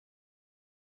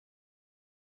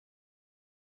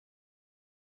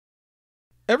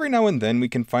Every now and then we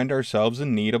can find ourselves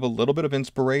in need of a little bit of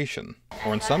inspiration,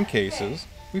 or in some cases,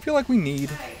 we feel like we need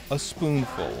a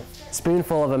spoonful.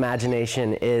 Spoonful of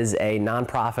Imagination is a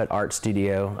nonprofit art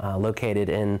studio located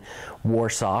in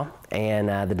Warsaw, and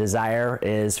the desire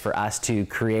is for us to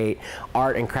create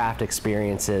art and craft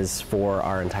experiences for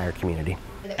our entire community.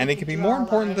 And it can be more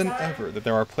important than ever that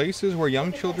there are places where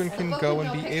young children can go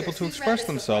and be able to express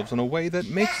themselves in a way that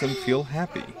makes them feel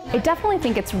happy. I definitely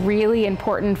think it's really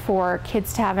important for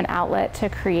kids to have an outlet to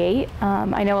create.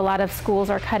 I know a lot of schools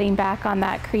are cutting back on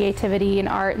that creativity and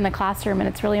art in the classroom, and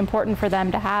it's really important for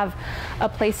them to have a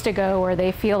place to go where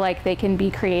they feel like they can be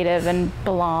creative and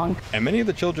belong. And many of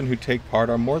the children who take part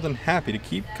are more than happy to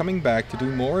keep coming back to do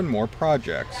more and more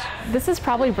projects. This is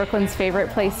probably Brooklyn's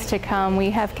favorite place to come. We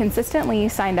have consistently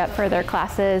signed up for their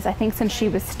classes, I think since she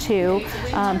was 2.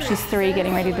 She's 3,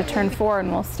 getting ready to turn 4,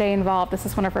 and will stay involved. This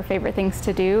is one of her favorite things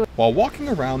to do. While walking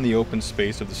around the open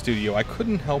space of the studio, I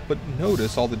couldn't help but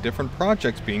notice all the different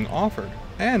projects being offered,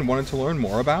 and wanted to learn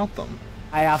more about them.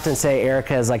 I often say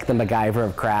Erica is like the MacGyver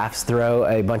of crafts. Throw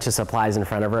a bunch of supplies in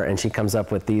front of her and she comes up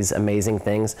with these amazing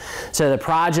things. So the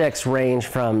projects range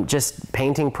from just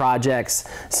painting projects,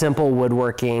 simple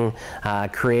woodworking,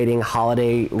 creating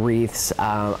holiday wreaths.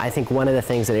 I think one of the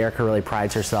things that Erica really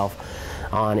prides herself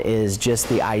on is just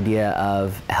the idea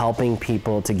of helping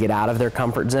people to get out of their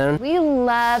comfort zone. We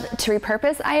love to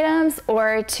repurpose items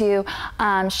or to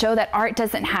show that art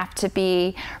doesn't have to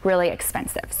be really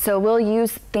expensive. So we'll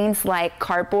use things like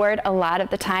cardboard a lot of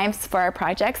the times for our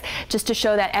projects, just to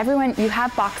show that you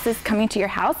have boxes coming to your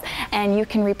house and you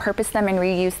can repurpose them and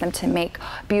reuse them to make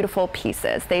beautiful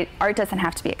pieces. Art doesn't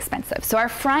have to be expensive. So our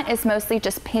front is mostly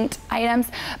just paint items,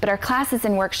 but our classes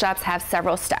and workshops have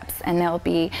several steps, and they'll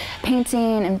be painting,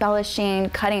 embellishing,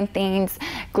 cutting things,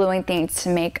 gluing things to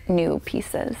make new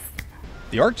pieces.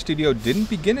 The art studio didn't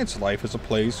begin its life as a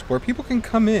place where people can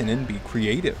come in and be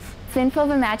creative. Spoonful of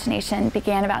Imagination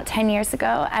began about 10 years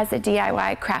ago as a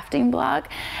DIY crafting blog,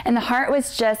 and the heart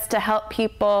was just to help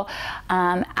people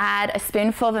add a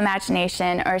spoonful of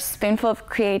imagination or a spoonful of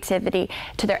creativity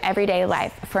to their everyday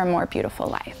life for a more beautiful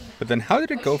life. But then how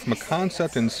did it go from a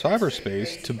concept in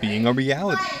cyberspace to being a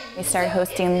reality? We started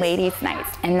hosting ladies'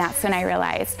 nights, and that's when I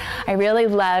realized I really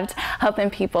loved helping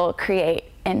people create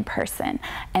in person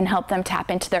and help them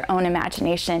tap into their own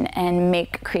imagination and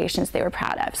make creations they were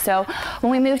proud of. So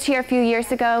when we moved here a few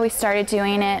years ago, we started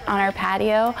doing it on our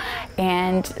patio,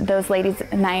 and those ladies'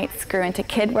 nights grew into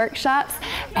kid workshops,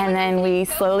 and then we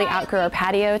slowly outgrew our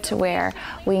patio to where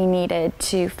we needed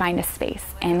to find a space,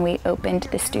 and we opened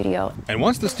the studio. And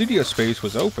once the studio space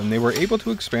was open, they were able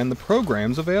to expand the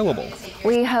programs available.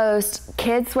 We host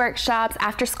kids workshops,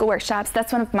 after school workshops.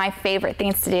 That's one of my favorite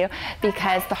things to do,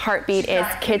 because the heartbeat is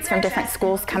kids from different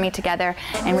schools coming together,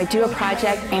 and we do a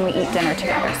project and we eat dinner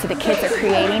together. So the kids are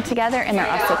creating together and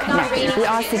they're also connecting. We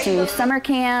also do summer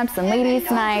camps and ladies'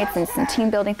 nights and some team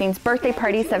building things. Birthday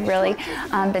parties have really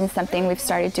been something we've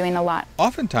started doing a lot.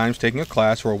 Oftentimes taking a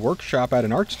class or a workshop at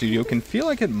an art studio can feel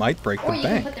like it might break the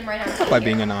bank. By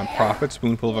being a nonprofit,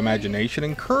 Spoonful of Imagination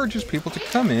encourages people to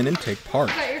come in and take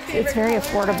part. It's very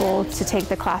affordable to take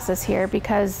the classes here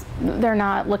because they're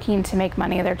not looking to make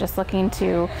money, they're just looking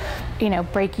to,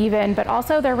 break even, but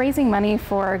also they're raising money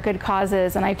for good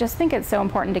causes, and I just think it's so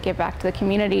important to give back to the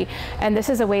community, and this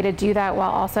is a way to do that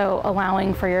while also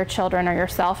allowing for your children or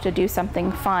yourself to do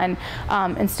something fun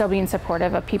and still being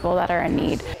supportive of people that are in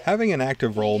need. Having an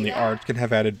active role in the arts can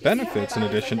have added benefits in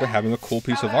addition to having a cool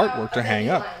piece of artwork to hang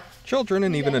up. Children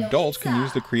and even adults can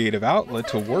use the creative outlet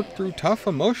to work through tough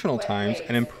emotional times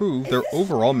and improve their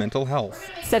overall mental health.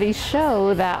 Studies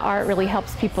show that art really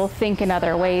helps people think in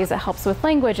other ways. It helps with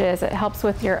languages, it helps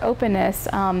with your openness.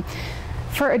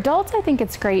 For adults, I think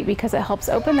it's great because it helps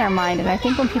open their mind, and I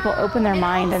think when people open their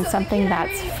mind in something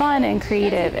that's fun and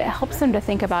creative, it helps them to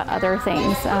think about other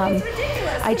things.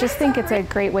 I just think it's a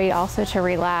great way also to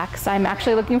relax. I'm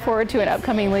actually looking forward to an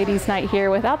upcoming ladies' night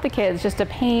here without the kids, just to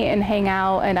paint and hang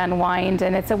out and unwind,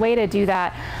 and it's a way to do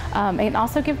that and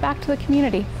also give back to the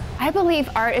community. I believe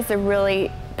art is a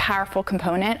really powerful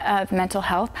component of mental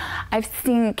health. I've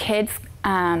seen kids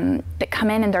that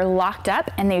come in and they're locked up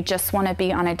and they just want to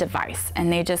be on a device,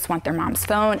 and they just want their mom's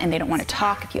phone, and they don't want to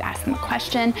talk if you ask them a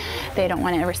question, they don't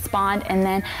want to respond, and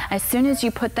then as soon as you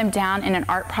put them down in an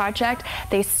art project,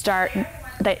 the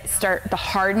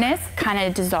hardness kind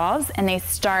of dissolves, and you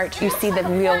see the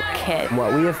real kid.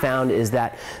 What we have found is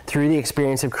that through the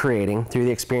experience of creating, through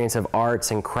the experience of arts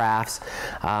and crafts,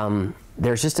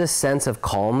 there's just a sense of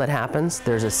calm that happens.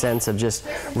 There's a sense of just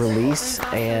release,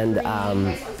 and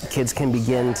kids can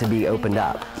begin to be opened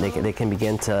up. They can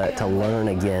begin to learn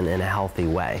again in a healthy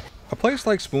way. A place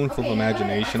like Spoonful of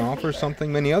Imagination offers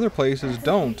something many other places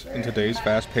don't in today's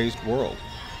fast-paced world.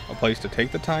 A place to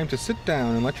take the time to sit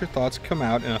down and let your thoughts come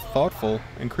out in a thoughtful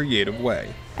and creative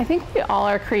way. I think we all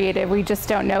are creative, we just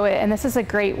don't know it, and this is a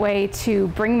great way to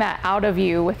bring that out of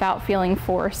you without feeling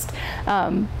forced.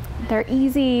 They're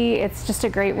easy, it's just a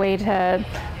great way to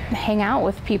hang out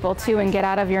with people too and get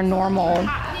out of your normal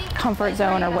comfort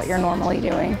zone or what you're normally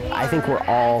doing. I think we're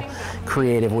all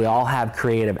creative. We all have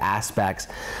creative aspects.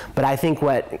 But I think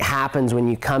what happens when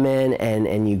you come in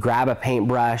and you grab a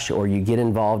paintbrush or you get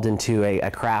involved into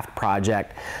a craft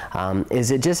project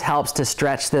is it just helps to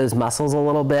stretch those muscles a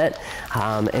little bit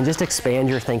and just expand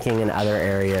your thinking in other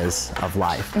areas of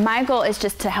life. My goal is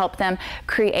just to help them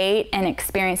create and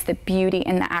experience the beauty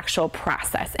in the actual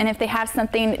process. And if they have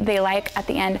something they like at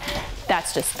the end,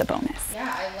 that's just the bonus.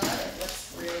 Yeah, I love it.